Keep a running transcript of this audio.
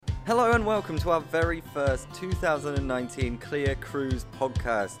Hello and welcome to our very first 2019 Clear Cruise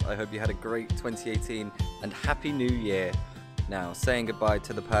podcast. I hope you had a great 2018 and Happy New Year. Now, saying goodbye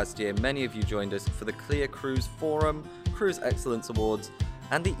to the past year, many of you joined us for the Clear Cruise Forum, Cruise Excellence Awards,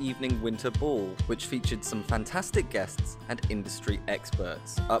 and the Evening Winter Ball, which featured some fantastic guests and industry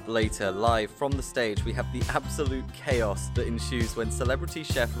experts. Up later, live from the stage, we have the absolute chaos that ensues when celebrity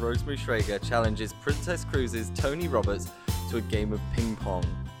chef Rosemary Schrager challenges Princess Cruises' Tony Roberts to a game of ping pong.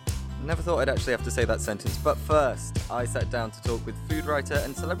 Never thought I'd actually have to say that sentence, but first, I sat down to talk with food writer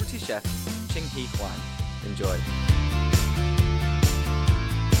and celebrity chef Ching Hee Huang. Enjoy.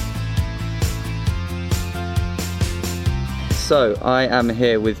 So, I am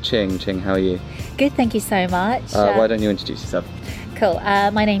here with Ching. Ching, how are you? Good, thank you so much. Why don't you introduce yourself? Cool.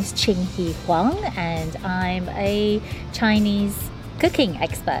 My name's Ching Hee Huang, and I'm a Chinese cooking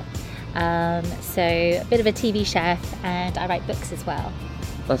expert. So, a bit of a TV chef, and I write books as well.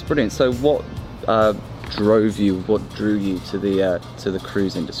 That's brilliant. So what drew you to the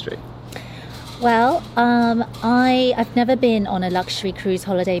cruise industry? Well, I've never been on a luxury cruise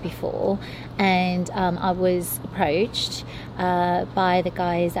holiday before, and I was approached by the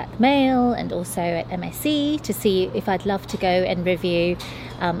guys at the Mail and also at MSC to see if I'd love to go and review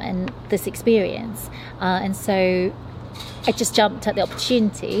and this experience. And so I just jumped at the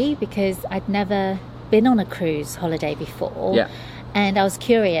opportunity because I'd never been on a cruise holiday before. Yeah. And I was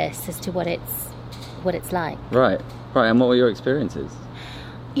curious as to what it's like. Right. And what were your experiences?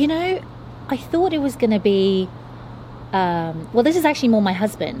 You know, I thought it was going to be... well, this is actually more my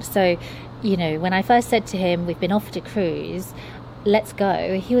husband. So, you know, when I first said to him, we've been offered a cruise, let's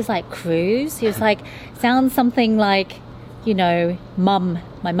go. He was like, cruise? He was like, sounds something like, you know,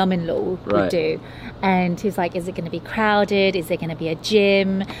 my mum-in-law would do. And he was like, is it going to be crowded? Is there going to be a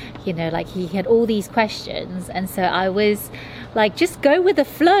gym? You know, like he had all these questions. And so I was like, just go with the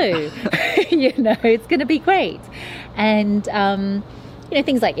flow. You know, it's going to be great. And, you know,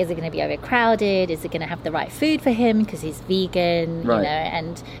 things like, is it going to be overcrowded? Is it going to have the right food for him because he's vegan, right. You know,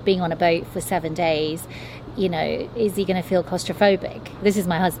 and being on a boat for 7 days, you know, is he going to feel claustrophobic? This is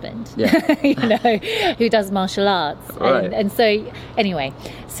my husband, yeah. You know, who does martial arts. Right. And so, anyway,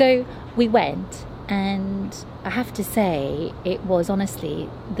 so we went, and I have to say, it was honestly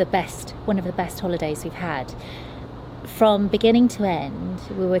one of the best holidays we've had. From beginning to end,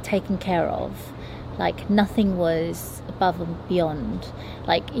 we were taken care of. Like, nothing was above and beyond.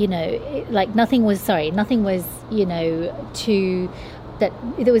 Like, you know, nothing was, you know,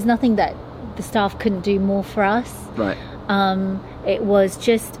 there was nothing that the staff couldn't do more for us. Right. It was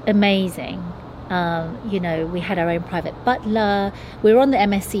just amazing. You know, we had our own private butler. We were on the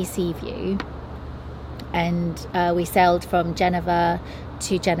MSC Seaview, and we sailed from Geneva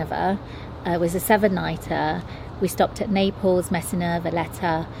to Geneva. It was a 7-nighter. We stopped at Naples, Messina,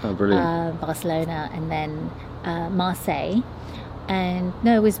 Valletta, Barcelona, and then Marseille. And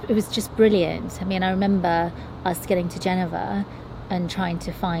no, it was just brilliant. I mean, I remember us getting to Geneva and trying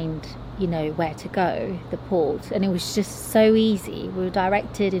to find, you know, where to go, the port, and it was just so easy. We were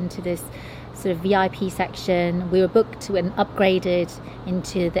directed into this sort of VIP section. We were booked and upgraded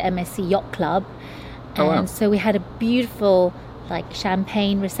into the MSC Yacht Club. Oh, wow. And so we had a beautiful, like,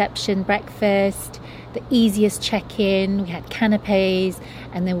 champagne reception breakfast, the easiest check-in. We had canapes,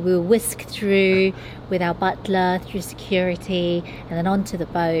 and then we were whisked through with our butler through security and then onto the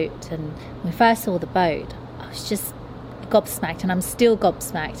boat. And when we first saw the boat, I was just gobsmacked, and I'm still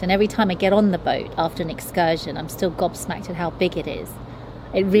gobsmacked. And every time I get on the boat after an excursion, I'm still gobsmacked at how big it is.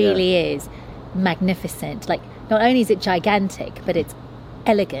 It really is magnificent. Like, not only is it gigantic, but it's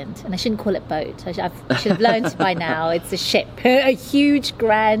elegant. And I shouldn't call it boat. I should have learned by now. It's a ship, a huge,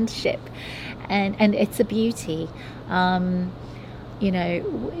 grand ship. And it's a beauty. You know,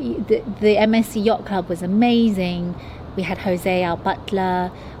 the MSC Yacht Club was amazing. We had Jose, our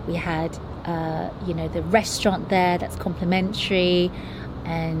butler. We had, you know, the restaurant there that's complimentary,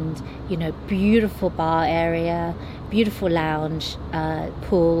 and, you know, beautiful bar area, beautiful lounge,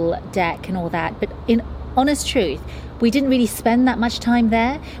 pool, deck, and all that. But in honest truth, we didn't really spend that much time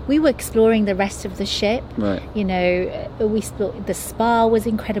there. We were exploring the rest of the ship. Right. You know, the spa was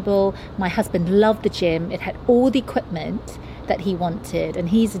incredible. My husband loved the gym. It had all the equipment that he wanted, and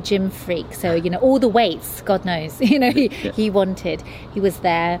he's a gym freak. So, you know, all the weights, God knows, you know, he wanted. He was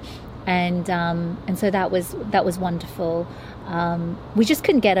there, and so that was wonderful. We just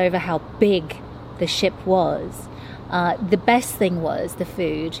couldn't get over how big the ship was. The best thing was the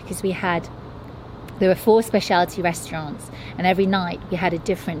food, because there were 4 specialty restaurants, and every night we had a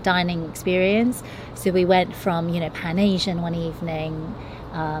different dining experience. So we went from, you know, Pan Asian one evening,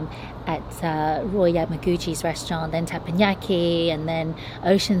 at Roy Yamaguchi's restaurant, then teppanyaki, and then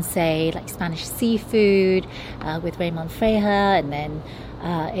Ocean Say, like Spanish seafood with Raymond Freja, and then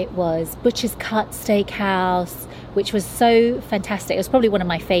it was Butcher's Cut Steakhouse, which was so fantastic. It was probably one of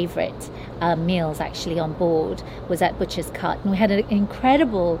my favourite meals actually on board, was at Butcher's Cut. And we had an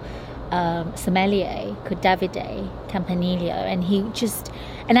incredible sommelier called Davide Campanillo,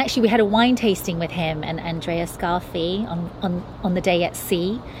 and actually we had a wine tasting with him and Andrea Scarfi on the day at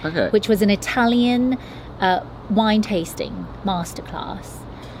sea, which was an Italian wine tasting masterclass,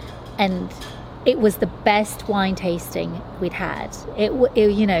 and it was the best wine tasting we'd had.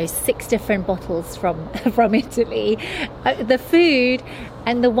 It 6 different bottles from Italy. The food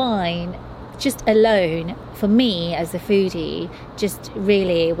and the wine, just alone, for me as a foodie, just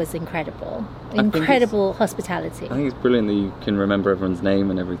really was incredible. Incredible hospitality. I think it's brilliant that you can remember everyone's name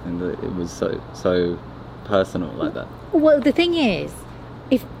and everything, that it was so personal like that. Well, the thing is,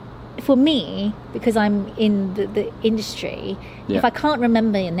 for me, because I'm in the industry, if I can't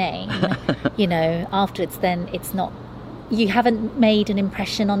remember your name, afterwards, then it's not, you haven't made an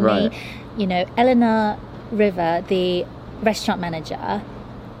impression on me. Eleanor River, the restaurant manager,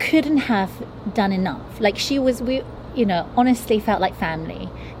 couldn't have done enough. Like, we honestly felt like family.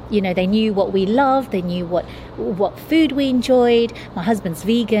 They knew what we loved, they knew what food we enjoyed. My husband's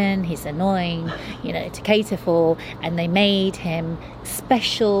vegan, he's annoying, to cater for, and they made him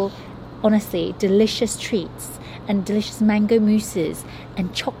special, honestly, delicious treats and delicious mango mousses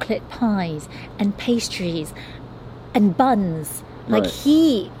and chocolate pies and pastries and buns. Like,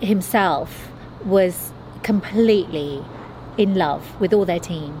 he himself was completely in love with all their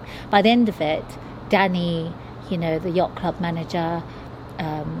team. By the end of it, Danny, the yacht club manager,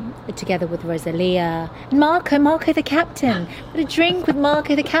 together with Rosalia and Marco the captain. Had a drink with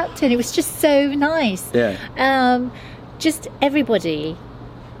Marco the captain. It was just so nice. Just everybody.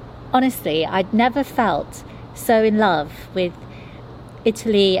 Honestly, I'd never felt so in love with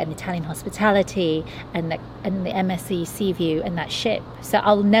Italy and Italian hospitality and the MSC Seaview and that ship. So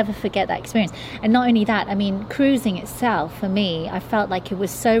I'll never forget that experience. And not only that, I mean, cruising itself, for me, I felt like it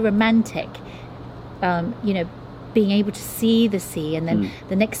was so romantic. Being able to see the sea, and then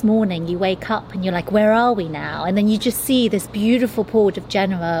the next morning you wake up and you're like, where are we now? And then you just see this beautiful port of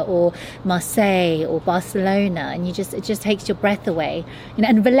Genoa or Marseille or Barcelona, and it just takes your breath away.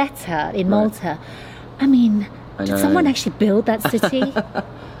 And Valletta in Malta. I mean, did someone actually build that city?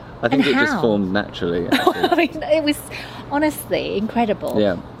 I think it just formed naturally. I mean, it was honestly incredible.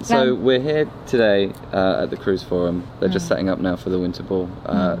 Yeah. So we're here today at the Cruise Forum. They're just setting up now for the Winter Ball.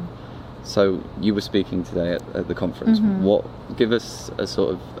 So you were speaking today at the conference. Give us a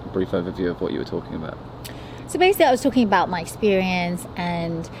sort of brief overview of what you were talking about. So basically, I was talking about my experience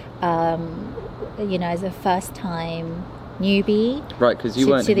and, as a first-time newbie, right? Because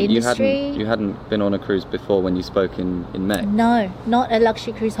you hadn't been on a cruise before when you spoke in May. No, not a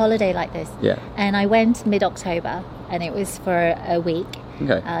luxury cruise holiday like this. Yeah. And I went mid-October, and it was for a week,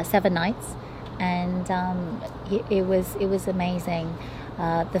 7 nights, and it was amazing.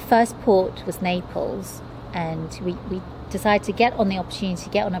 The first port was Naples, and we decided to get on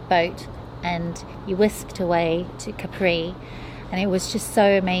a boat, and you whisked away to Capri, and it was just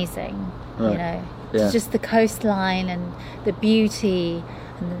so amazing. Just the coastline and the beauty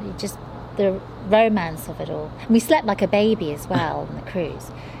and just the romance of it all. And we slept like a baby as well on the cruise,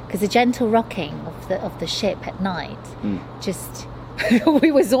 because the gentle rocking of the ship at night just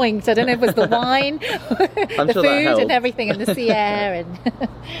we were zoinked. I don't know if it was the wine, the food and everything, and the sea air. And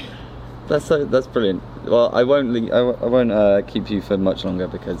that's brilliant. Well, I won't keep you for much longer,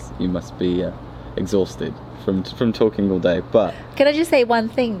 because you must be exhausted from talking all day. But can I just say one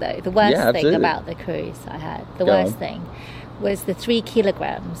thing though? The worst thing about the cruise I had, thing was the 3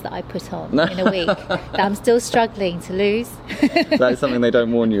 kilograms that I put on in a week that I'm still struggling to lose. That's something they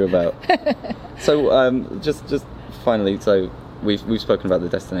don't warn you about. So just finally, so we've spoken about the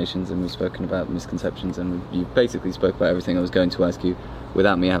destinations, and we've spoken about misconceptions, and you basically spoke about everything I was going to ask you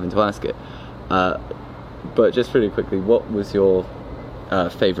without me having to ask it. But just really quickly, what was your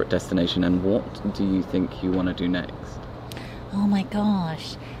favourite destination, and what do you think you want to do next? Oh my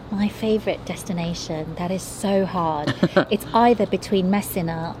gosh, my favourite destination, that is so hard. It's either between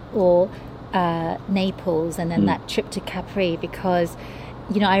Messina or Naples, and then that trip to Capri, because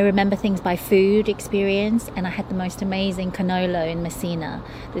I remember things by food experience, and I had the most amazing cannolo in Messina.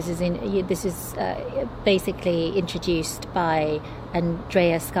 This is basically introduced by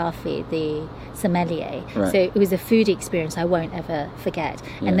Andrea Scarfi, the sommelier. Right. So it was a food experience I won't ever forget.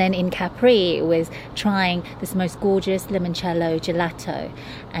 Yeah. And then in Capri, it was trying this most gorgeous limoncello gelato,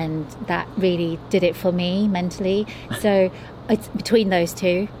 and that really did it for me mentally. So it's between those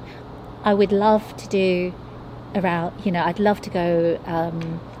two. I would love to do around, I'd love to go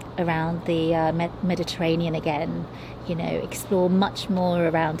around the Mediterranean again, explore much more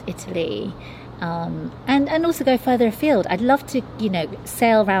around Italy, and also go further afield. I'd love to,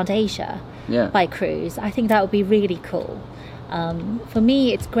 sail around Asia by cruise. I think that would be really cool. For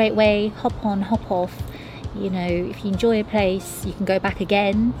me, it's a great way, hop on, hop off. If you enjoy a place, you can go back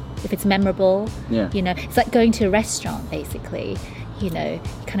again if it's memorable. It's like going to a restaurant, basically.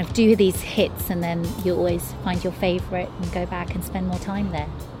 Kind of do these hits, and then you always find your favourite and go back and spend more time there.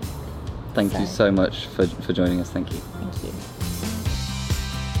 Thank you so much for joining us. Thank you. Thank you.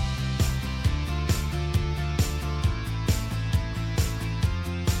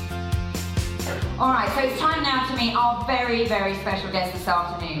 All right, so it's time now to meet our very, very special guest this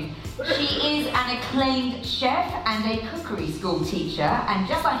afternoon. She is an acclaimed chef and a cookery school teacher, and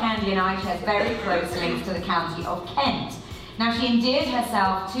just like Andy and I, she has very close links to the county of Kent. Now, she endeared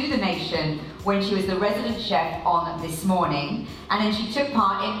herself to the nation when she was the resident chef on This Morning, and then she took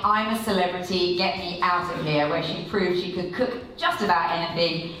part in I'm a Celebrity, Get Me Out of Here, where she proved she could cook just about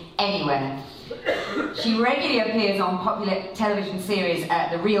anything, anywhere. She regularly appears on popular television series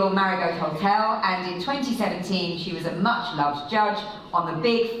at the Real Marigold Hotel, and in 2017 she was a much-loved judge on the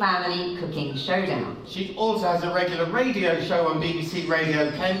Big Family Cooking Showdown. She also has a regular radio show on BBC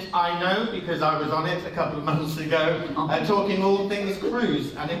Radio Kent, I know, because I was on it a couple of months ago, talking all things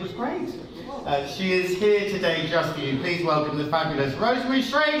cruise, and it was great. She is here today just for you. Please welcome the fabulous Rosemary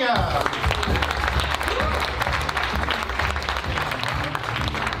Schrager.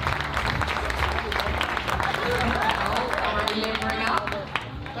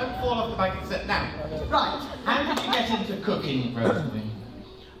 Now, right. How did you get into cooking, Rosemary?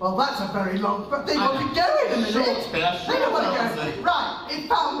 Well, that's a very long, but they want to go in a minute. Right, it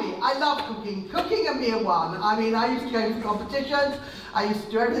found me. I love cooking. Cooking and beer one. I mean, I used to go to competitions. I used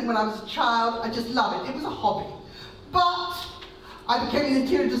to do everything when I was a child. I just love it. It was a hobby. But I became an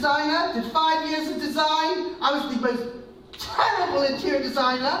interior designer, did 5 years of design. I was the most terrible interior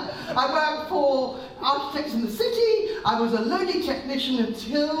designer. I worked for Architects in the City. I was a loading technician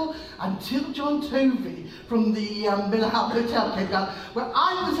until John Tovey from the Miller House Hotel came down, where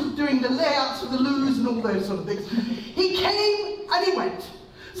I was doing the layouts for the loos and all those sort of things. He came and he went.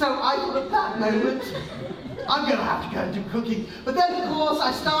 So I thought at that moment, I'm going to have to go and do cooking. But then, of course,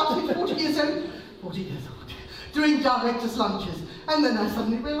 I started 40 years old, doing director's lunches. And then I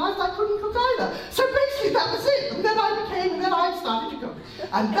suddenly realised I couldn't cook either. So basically that was it. And then I started to cook.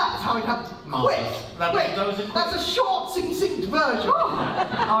 And that's how it happened. Quick. That's a short, succinct version.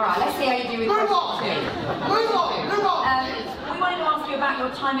 All right, let's see how you do with Move on. We wanted to ask you about your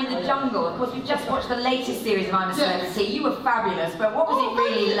time in the jungle. Of course, we've just watched the latest series of I'm a Celebrity. You were fabulous, but what was it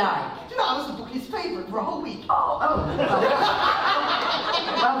really like? You know, I was the bookie's favourite for a whole week. Well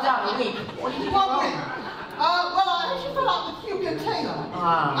done, a week. What did you do wrong? Well, I actually fell out with Hugh Taylor.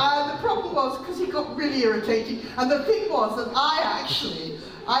 The problem was because he got really irritating, and the thing was that I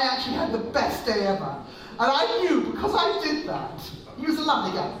actually had the best day ever. And I knew, because I did that, he was a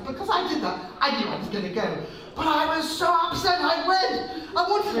lovely guy, because I did that, I knew I was going to go. But I was so upset I went. I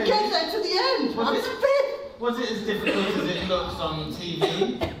wanted to get there to the end. I was fifth. Was it as difficult as it looks on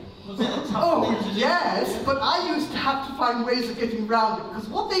TV? Was it a tough thing to do? Yes, but I used to have to find ways of getting around it, because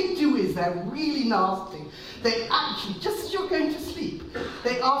what they do is they're really nasty. They actually, just as you're going to sleep,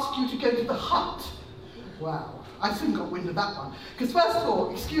 they ask you to go to the hut. Wow. I soon got wind of that one. Because first of all,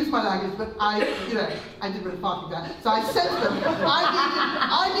 excuse my language, but I did really farting there. So I said to them,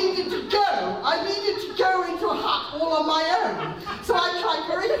 I needed to go into a hut all on my own. So I tried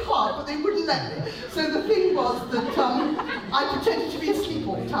very hard, but they wouldn't let me. So the thing was that I pretended to be asleep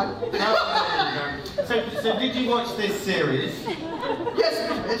all the time. So did you watch this series? Yes,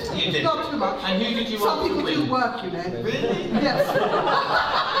 a bit. You did? Not too much. And who did you Some want to win? people do work, you know. Really? Yes.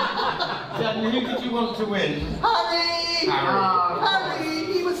 And who did you want to win?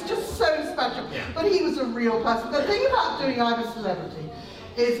 Harry, he was just so special. Yeah. But he was a real person. The thing about doing I'm a Celebrity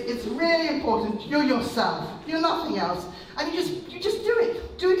is it's really important. You're yourself. You're nothing else. And you just do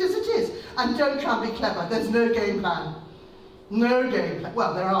it. Do it as it is. And don't try and be clever. There's no game plan. No game plan.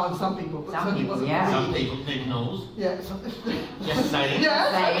 Well, there are some people, but some people, Some people pick nose. Yeah. Just saying.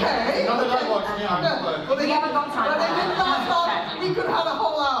 Yes, okay. Not that I watched it, Well, we haven't got time. But they didn't last long. We could have had a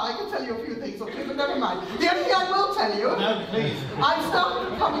whole hour, I can tell tell you a few things or two, but never mind. The only thing I will tell you, No, please. I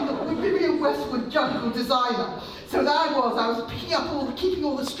started becoming the Vivienne Westwood jungle designer. So there I was picking up keeping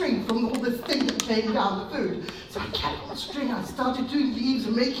all the string from all this thing that came down the food. So I kept all the string, I started doing leaves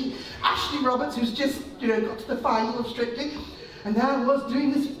and making Ashley Roberts, who's just, got to the final of Strictly. And there I was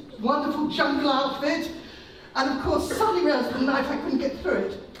doing this wonderful jungle outfit. And of course, suddenly realised the night I couldn't get through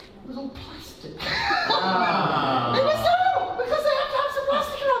it. It was all plastic. It was so, because they have to have some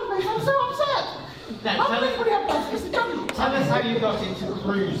plastic around the place. I'm so upset. Now, Why does everybody have plastic? It's a jungle. tell us how you got into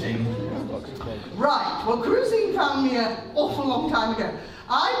cruising. Right, well, cruising found me an awful long time ago.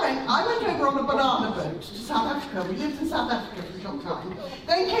 I went over on a banana boat to South Africa. We lived in South Africa for a short time.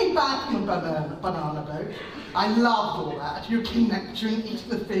 Then came back from a banana boat. I loved all that. Connecting, eating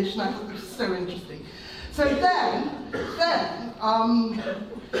the fish, and I thought it was so interesting. So then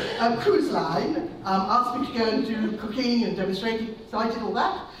a cruise line asked me to go and do cooking and demonstrating. So I did all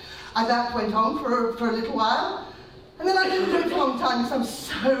that. And that went on for a little while. And then I didn't do it for a long time because I was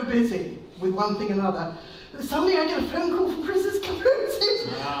so busy with one thing and another. Suddenly I get a phone call from Princess Cruises.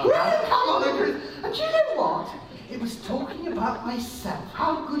 Will you come on a cruise? And do you know what? It was talking about myself.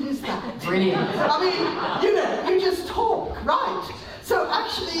 How good is that? Brilliant. I mean, you just talk, right? So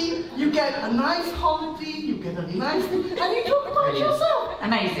actually, you get a nice holiday, you get a nice thing, and you talk about yourself.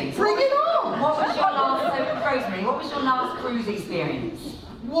 Amazing. Bring it on. What was your last, Rosemary, what was your last cruise experience?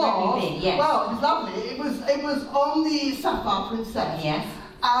 Where have you been? Yes. Well, it was lovely. It was on the Sapphire Princess. Yes.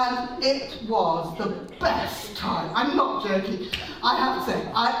 And it was the best time. I'm not joking. I have to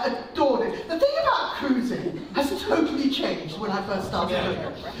say, I adored it. The thing about cruising has totally changed when I first started doing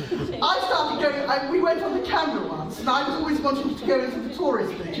it. I started going, we went on the Canberra once, and I was always wanting to go into the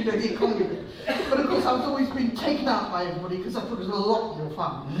tourist bit, the economy bit. But of course, I was always being taken out by everybody because I thought it was a lot more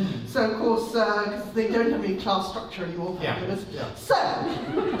fun. So of course, because they don't have any class structure anymore, thank goodness. So,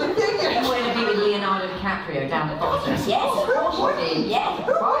 the thing is... You wanted to be with Leonardo DiCaprio down the bottom. Yes, of course you did. Yes.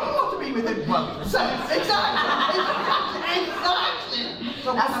 Who wouldn't want to be with him? So, exactly.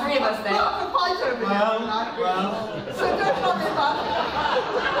 That's three of us then. We'll have to fight over Well. So don't worry about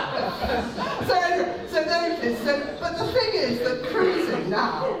it. So anyway, so there it is. But the thing is that cruising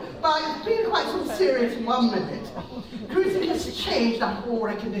now, by being quite sort of serious 1 minute, cruising has changed that whole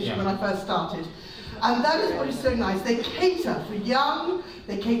recognition when I first started. And that is what is so nice. They cater for young,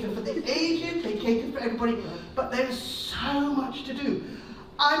 they cater for the aged, they cater for everybody, but there is so much to do.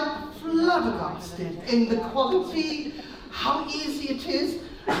 I'm flabbergasted in the quality, how easy it is.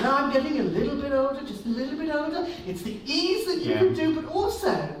 Now I'm getting a little bit older, just a little bit older. It's the ease that you can do, but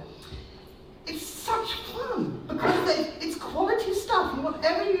also, it's such fun because it's quality stuff. And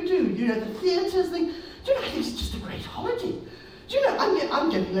whatever you do, the theatres thing, do you know, it's just a great holiday. Do you know, I'm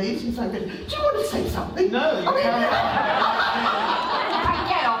getting lazy, so I'm getting, do you want to say something? No, you can't.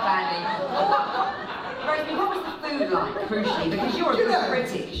 Get off, Andy. Rosemary, what was the food like, crucially? Because you're a good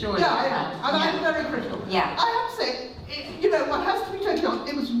critic, surely. Yeah, I am. And I'm very critical. Yeah. I have to say, one has to be totally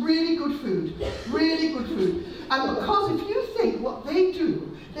honest, it was really good food. Really good food. And because if you think what they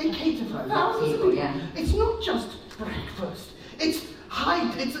do, they cater for thousands of people. Yeah. It's not just breakfast. It's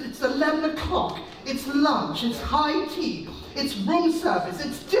 11 o'clock. It's lunch. It's high tea. It's room service.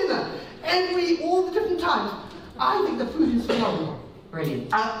 It's dinner. All the different times. I think the food is phenomenal.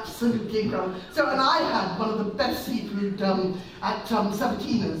 Brilliant. Absolutely incredible. So, and I had one of the best seafood at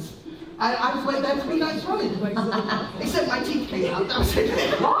Sabatina's. I went there 3 nights running. Except my teeth came out. That was it.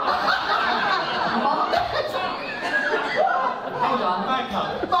 Hold on. Back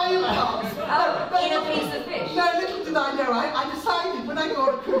up. My implants. Oh, in a piece of fish? No, little did I know. I decided when I go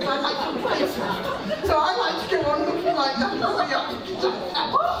on a cruise, I like to face it. So I like to go on looking like that.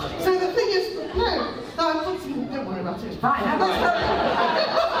 So the thing is, don't worry about it. Right, a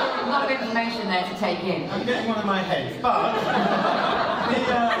lot of information there to take in. I'm getting one in my head, but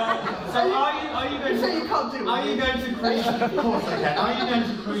so are you going to? So you can't do it. Are you going to cruise? Of course I can. Are you going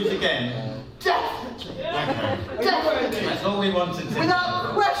to cruise again? Definitely. Okay. Definitely. That's all we wanted to.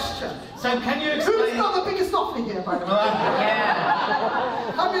 Without question. So can you explain? Who's got the biggest offer here, by the way?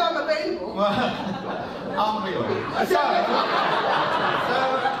 Yeah. I mean, I'm available. Aren't we all? So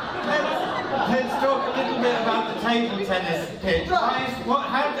let's talk a little bit about the table tennis pitch. Right.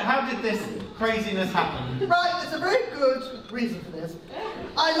 How did this craziness happen? Right, there's a very good reason for this.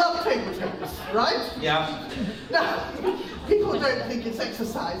 I love table tennis, right? Yeah. Now, people don't think it's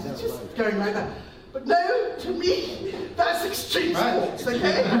exercise, it's just going like that. But no, to me, that's extreme sports,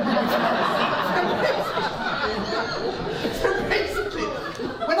 okay? So basically,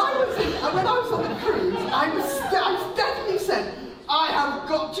 when I was on the cruise, I definitely said, I have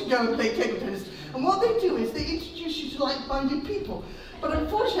got to go and play table tennis. And what they do is they introduce you to like-minded people. But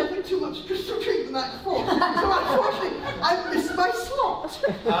unfortunately, too much crystal treat the night before. So unfortunately, I missed my slot.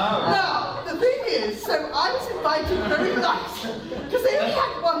 Now, the thing is, so I was invited very nicely, because they only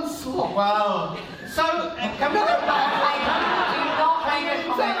had one slot. Well, so, can we go back? Do not make a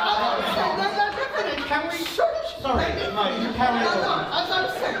comment on Can we... Sorry, no, you carry on. No, as I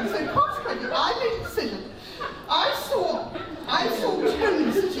was saying, so consequently, I made a decision. I saw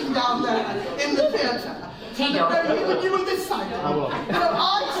Tony sitting down there in the theatre. Tino. No, you were this side. So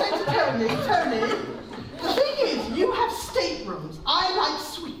I said to Tony, the thing is, you have staterooms. I like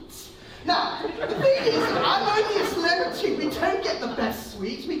suites. Now, the thing is, I'm only a celebrity. We don't get the best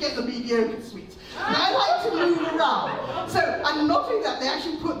suites. We get the mediocre suites. And I like to move around. So, and not only that, they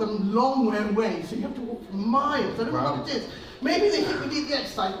actually put them long way away. So you have to walk for miles. I don't know what it is. Maybe they think we need the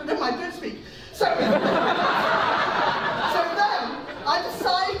exercise, but never mind, don't speak. So then, I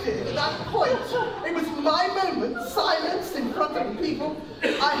decided at that point, it was my moment, silence in front of the people.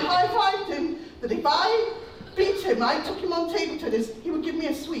 I high-fived him that if I beat him, I took him on table tennis, he would give me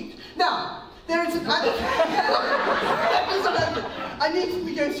a suite. Now, there is I need to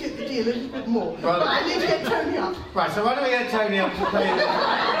negotiate the deal a little bit more, but I need to get Tony up. Right, so why don't we get Tony up to play this?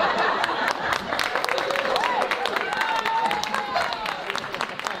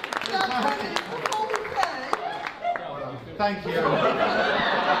 Thank you. Good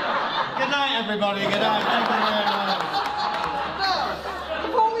night, everybody. Good night. Thank you very much. Now,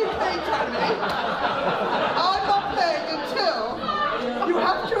 before we play, Tony, I'm not playing until you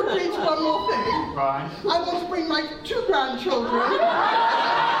have to agree to one more thing. Right. I want to bring my 2 grandchildren.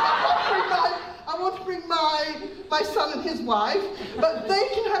 I want to bring my son and his wife, but they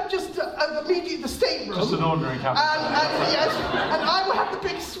can have just the stateroom. Just an ordinary cabin. Yes, and I will have the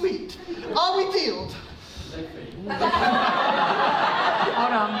big suite. Are we dealed? Hold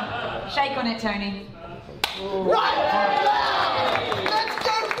on. Shake on it, Tony. Right! Let's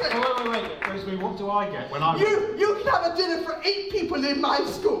go for it! Wait. Rosemary, what do I get when I'm... You can have a dinner for 8 people in my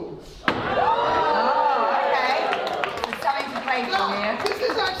school. Oh, okay. There's something to play for here. This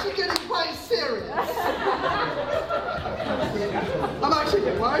is actually getting quite serious. I'm actually a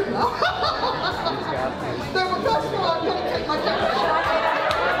bit worried now. No, but first of all, I'm going to take my jacket off.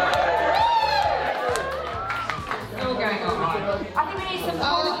 Going on. I think we need some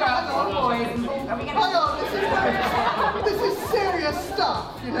photographs of boys. Are we going to... Hang on, this is serious stuff,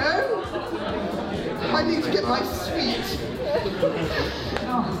 you know? I need to get my suite.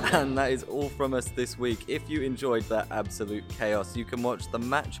 And that is all from us this week. If you enjoyed that absolute chaos, you can watch the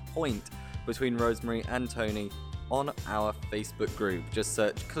match point between Rosemary and Tony on our Facebook group. Just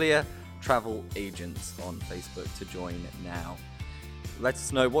search Clear Travel Agents on Facebook to join now. Let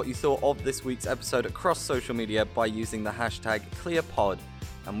us know what you thought of this week's episode across social media by using the hashtag ClearPod,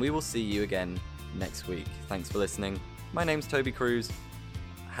 and we will see you again next week. Thanks for listening. My name's Toby Cruz.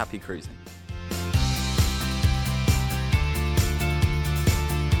 Happy cruising.